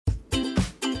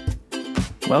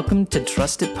Welcome to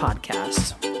Trusted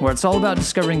Podcast, where it's all about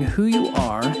discovering who you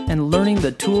are and learning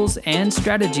the tools and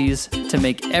strategies to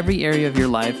make every area of your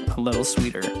life a little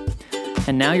sweeter.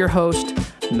 And now your host,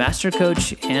 Master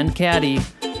Coach and Caddy,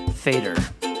 Fader.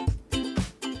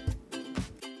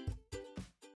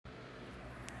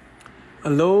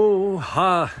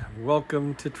 Aloha!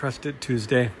 Welcome to Trusted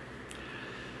Tuesday.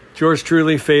 Yours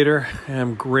truly, Fader.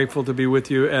 I'm grateful to be with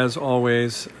you as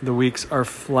always. The weeks are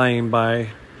flying by,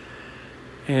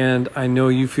 and I know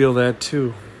you feel that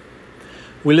too.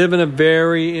 We live in a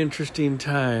very interesting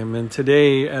time, and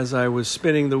today, as I was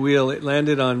spinning the wheel, it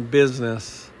landed on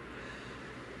business.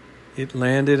 So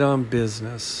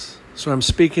I'm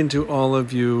speaking to all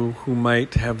of you who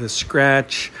might have this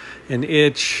scratch, an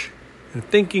itch, and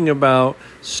thinking about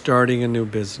starting a new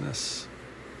business.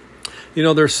 You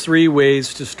know, there's 3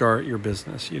 ways to start your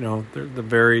business. You know, they're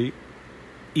very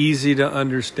easy to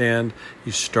understand.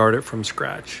 You start it from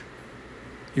scratch.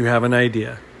 You have an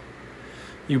idea.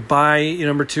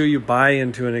 Number 2, you buy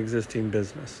into an existing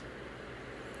business.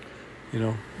 You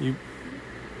know,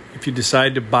 if you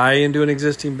decide to buy into an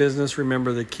existing business,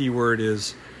 remember the key word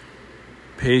is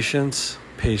patience.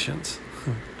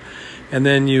 And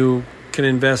then you can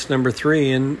invest, number 3,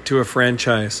 into a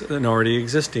franchise, an already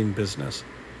existing business.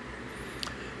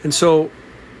 And so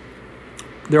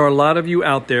there are a lot of you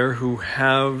out there who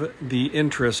have the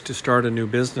interest to start a new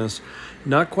business,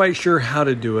 not quite sure how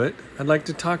to do it. I'd like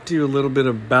to talk to you a little bit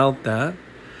about that.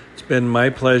 It's been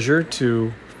my pleasure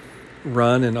to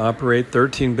run and operate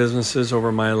 13 businesses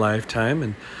over my lifetime,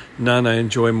 and none I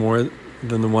enjoy more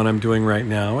than the one I'm doing right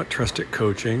now at Trusted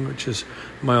Coaching, which is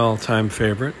my all-time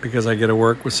favorite because I get to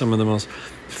work with some of the most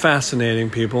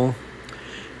fascinating people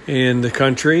in the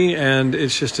country, and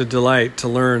it's just a delight to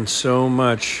learn so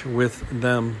much with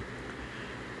them.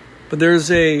 But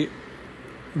there's a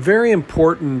very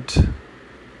important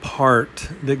part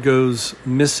that goes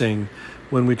missing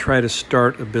when we try to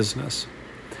start a business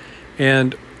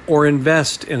or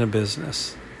invest in a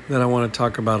business that I want to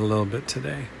talk about a little bit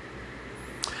today.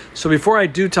 So before I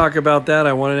do talk about that,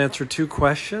 I want to answer 2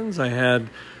 questions. I had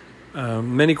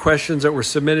many questions that were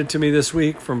submitted to me this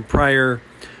week from prior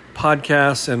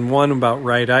podcasts, and one about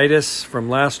rhinitis from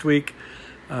last week.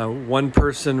 One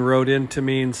person wrote into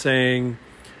me and saying,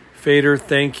 Fader,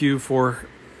 thank you for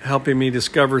helping me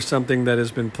discover something that has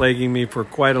been plaguing me for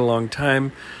quite a long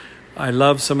time. I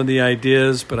love some of the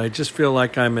ideas, but I just feel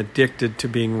like I'm addicted to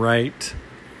being right.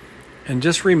 And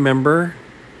just remember,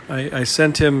 I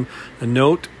sent him a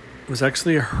note. It was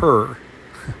actually her.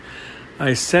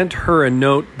 I sent her a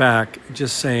note back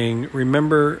just saying,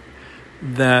 remember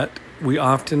that we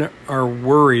often are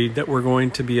worried that we're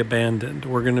going to be abandoned.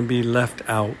 We're going to be left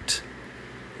out.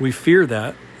 We fear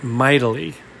that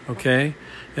mightily, okay?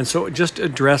 And so just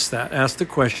address that. Ask the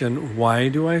question, why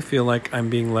do I feel like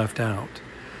I'm being left out?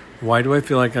 Why do I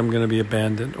feel like I'm going to be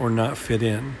abandoned or not fit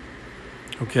in?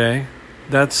 Okay?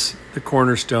 That's the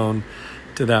cornerstone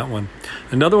to that one.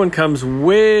 Another one comes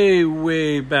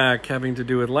way back, having to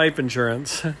do with life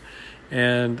insurance.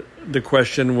 And the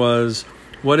question was,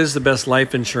 what is the best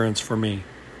life insurance for me?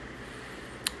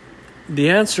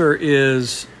 The answer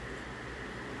is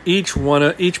each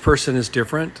person is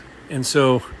different. And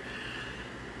so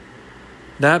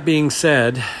that being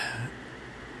said,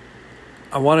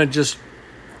 I want to just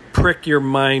prick your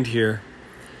mind here.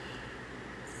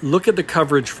 Look at the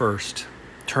coverage first.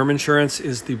 Term insurance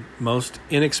is the most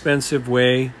inexpensive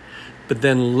way, but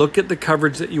then look at the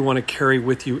coverage that you want to carry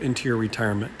with you into your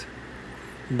retirement.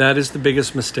 That is the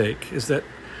biggest mistake, is that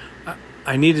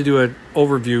I need to do an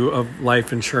overview of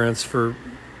life insurance for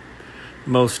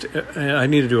most. I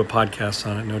need to do a podcast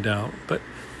on it, no doubt. But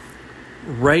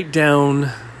write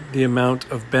down the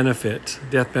amount of benefit,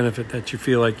 death benefit, that you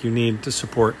feel like you need to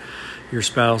support your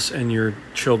spouse and your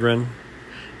children.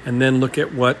 And then look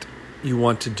at what you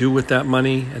want to do with that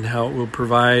money and how it will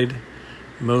provide.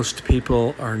 Most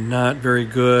people are not very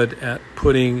good at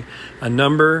putting a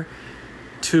number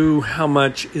to how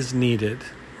much is needed.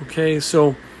 Okay,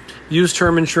 so use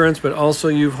term insurance, but also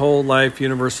use whole life,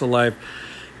 universal life,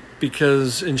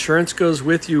 because insurance goes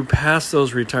with you past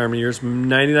those retirement years.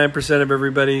 99% of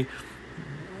everybody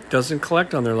doesn't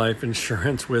collect on their life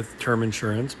insurance with term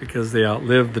insurance because they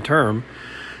outlive the term.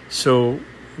 So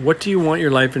what do you want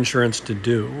your life insurance to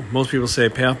do? Most people say,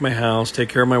 pay off my house, take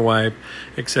care of my wife,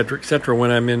 etc., etc. When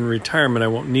I'm in retirement, I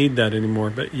won't need that anymore.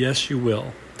 But yes, you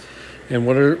will. And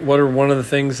what are one of the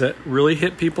things that really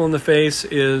hit people in the face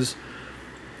is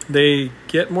they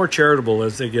get more charitable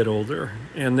as they get older.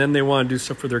 And then they want to do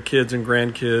stuff for their kids and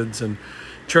grandkids and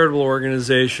charitable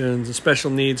organizations and special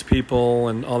needs people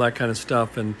and all that kind of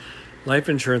stuff. And life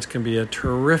insurance can be a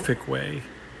terrific way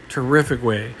terrific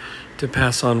way to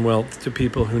pass on wealth to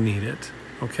people who need it.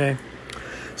 Okay?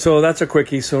 So that's a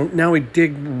quickie. So now we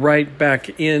dig right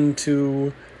back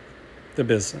into the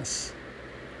business.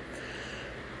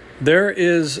 There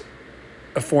is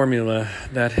a formula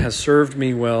that has served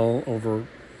me well over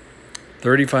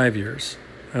 35 years,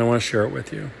 and I want to share it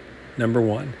with you. Number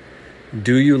 1,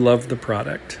 do you love the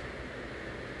product?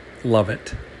 Love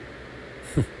it.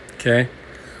 Okay?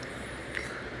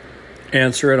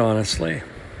 Answer it honestly.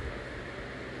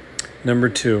 Number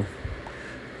 2,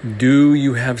 do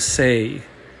you have say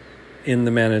in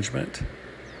the management?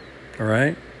 All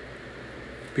right?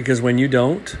 Because when you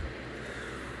don't,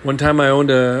 one time I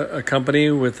owned a company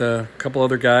with a couple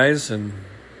other guys, and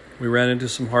we ran into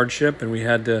some hardship, and we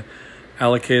had to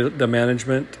allocate the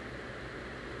management,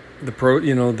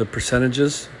 the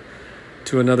percentages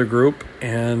to another group,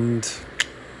 and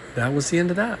that was the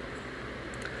end of that.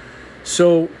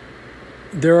 So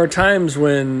there are times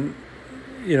when,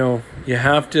 you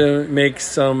have to make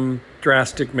some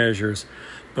drastic measures,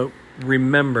 but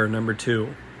remember, number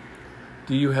 2,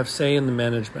 do you have say in the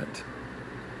management?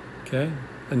 Okay?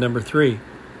 And number 3,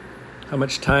 how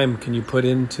much time can you put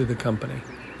into the company?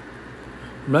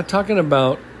 I'm not talking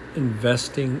about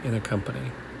investing in a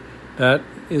company. That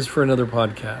is for another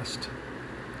podcast.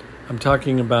 I'm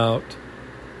talking about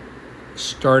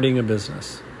starting a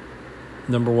business.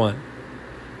 Number 1,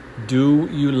 do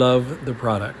you love the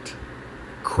product?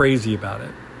 Crazy about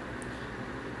it.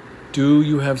 Do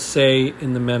you have say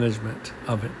in the management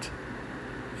of it?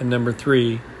 And number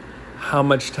 3, how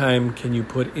much time can you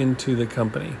put into the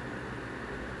company?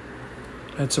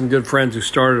 I had some good friends who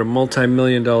started a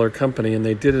multi-million-dollar company, and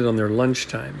they did it on their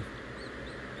lunchtime.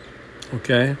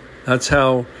 Okay? That's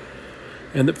how,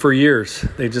 and for years,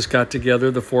 they just got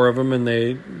together, the 4 of them, and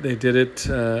they did it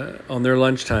on their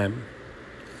lunchtime.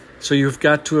 So you've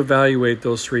got to evaluate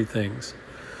those 3 things.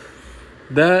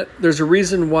 There's a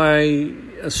reason why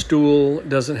a stool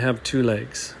doesn't have 2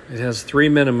 legs. It has 3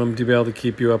 minimum to be able to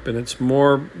keep you up, and it's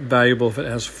more valuable if it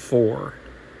has 4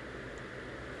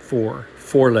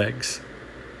 legs.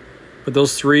 But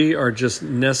those 3 are just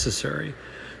necessary.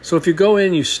 So if you go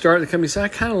in, you start the company, say, I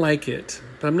kind of like it,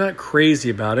 but I'm not crazy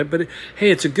about it. But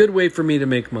hey, it's a good way for me to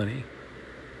make money.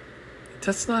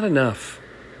 That's not enough.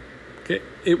 Okay?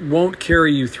 It won't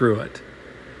carry you through it.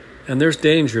 And there's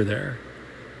danger there.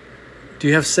 Do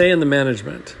you have say in the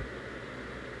management?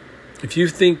 If you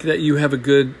think that you have a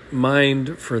good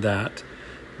mind for that,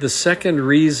 the second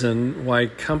reason why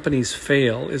companies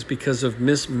fail is because of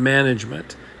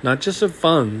mismanagement, not just of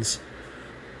funds,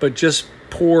 but just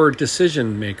poor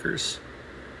decision makers.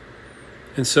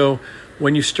 And so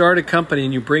when you start a company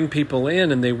and you bring people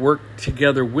in and they work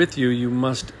together with you, you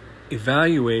must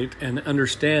evaluate and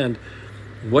understand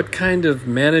what kind of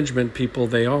management people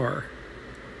they are.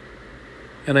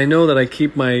 And I know that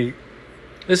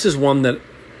this is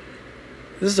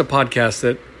a podcast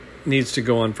that needs to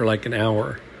go on for like an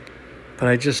hour, but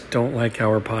I just don't like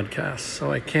hour podcasts,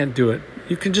 so I can't do it.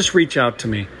 You can just reach out to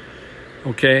me,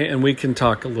 okay? And we can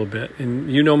talk a little bit,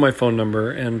 and you know my phone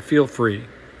number, and feel free.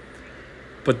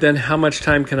 But then how much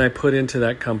time can I put into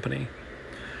that company?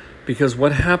 Because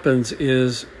what happens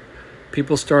is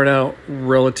people start out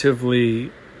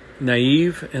relatively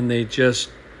naive, and they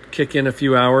just kick in a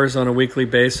few hours on a weekly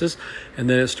basis, and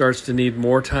then it starts to need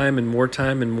more time and more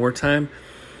time and more time,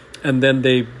 and then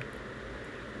they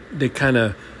kind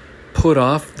of put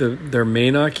off their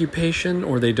main occupation,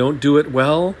 or they don't do it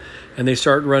well, and they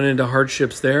start running into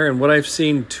hardships there. And what I've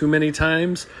seen too many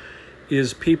times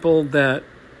is people that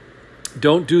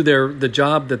don't do the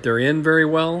job that they're in very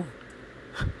well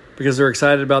because they're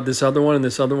excited about this other one, and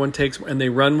this other one and they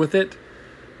run with it,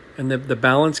 and the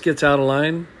balance gets out of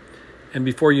line. And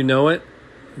before you know it,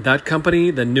 that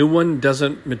company, the new one,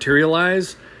 doesn't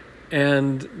materialize,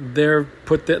 and they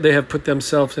have put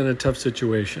themselves in a tough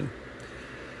situation.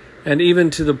 And even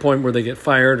to the point where they get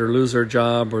fired or lose their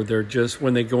job, or they're just,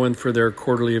 when they go in for their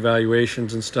quarterly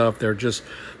evaluations and stuff, they're just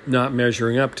not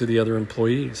measuring up to the other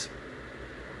employees.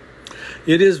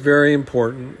 It is very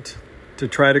important to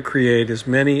try to create as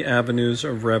many avenues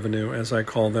of revenue, as I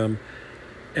call them,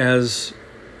 as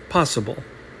possible.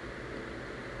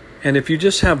 And if you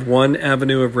just have one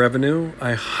avenue of revenue,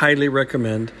 I highly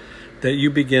recommend that you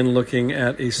begin looking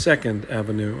at a second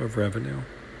avenue of revenue,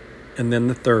 and then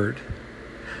the third.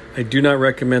 I do not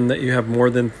recommend that you have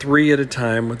more than 3 at a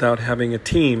time without having a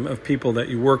team of people that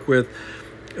you work with,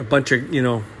 a bunch of,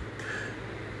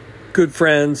 good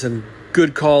friends and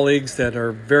good colleagues that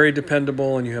are very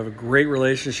dependable, and you have a great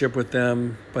relationship with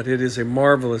them. But it is a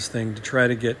marvelous thing to try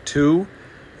to get 2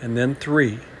 and then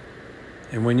 3.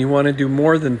 And when you want to do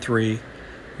more than 3,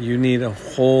 You need a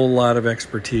whole lot of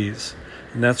expertise,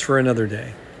 and that's for another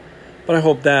day. But I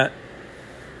hope that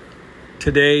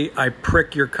today I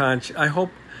prick your conscience. I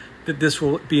hope that this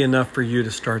will be enough for you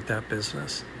to start that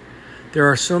business. There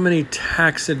are so many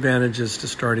tax advantages to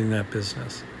starting that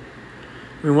business.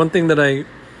 I mean, one thing that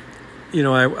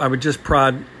I would just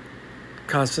prod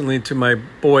constantly to my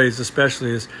boys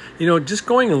especially is, just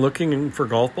going and looking for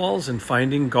golf balls and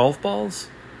finding golf balls.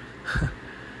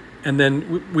 And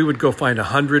then we would go find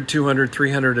 100, 200,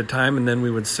 300 at a time, and then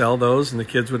we would sell those and the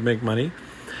kids would make money.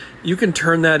 You can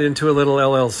turn that into a little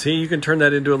LLC. You can turn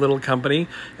that into a little company,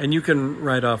 and you can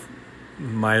write off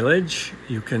mileage.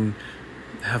 You can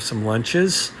have some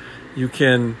lunches. You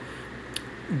can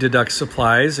deduct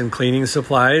supplies and cleaning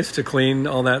supplies to clean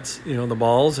all that, the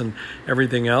balls and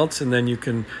everything else. And then you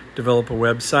can develop a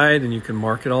website and you can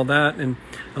market all that. And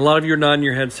a lot of you are nodding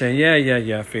your head saying,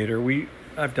 yeah, Fader,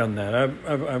 I've done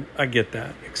that. I get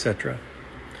that, etc.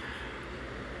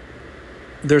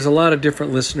 There's a lot of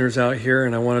different listeners out here,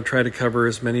 and I want to try to cover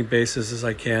as many bases as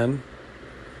I can.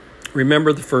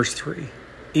 Remember the first three.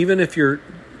 Even if you're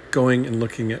going and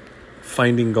looking at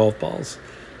finding golf balls,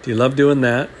 do you love doing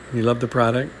that? Do you love the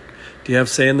product? Do you have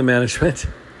say in the management?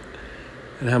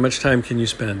 And how much time can you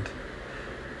spend?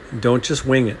 Don't just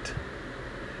wing it.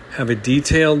 Have a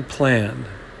detailed plan.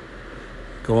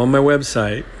 Go on my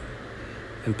website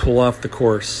and pull off the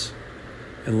course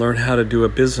and learn how to do a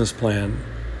business plan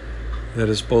that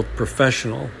is both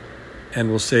professional and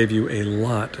will save you a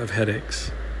lot of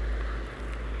headaches.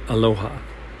 Aloha.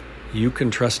 You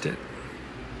can trust it.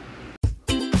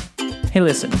 Hey,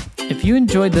 listen, if you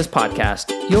enjoyed this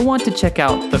podcast, you'll want to check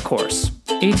out the course,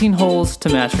 18 Holes to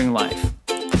Mastering Life.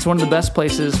 It's one of the best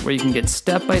places where you can get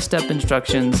step-by-step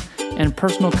instructions and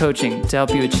personal coaching to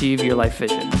help you achieve your life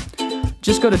vision.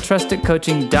 Just go to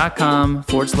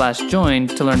trustedcoaching.com/join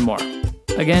to learn more.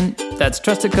 Again, that's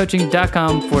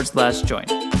trustedcoaching.com/join.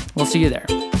 We'll see you there.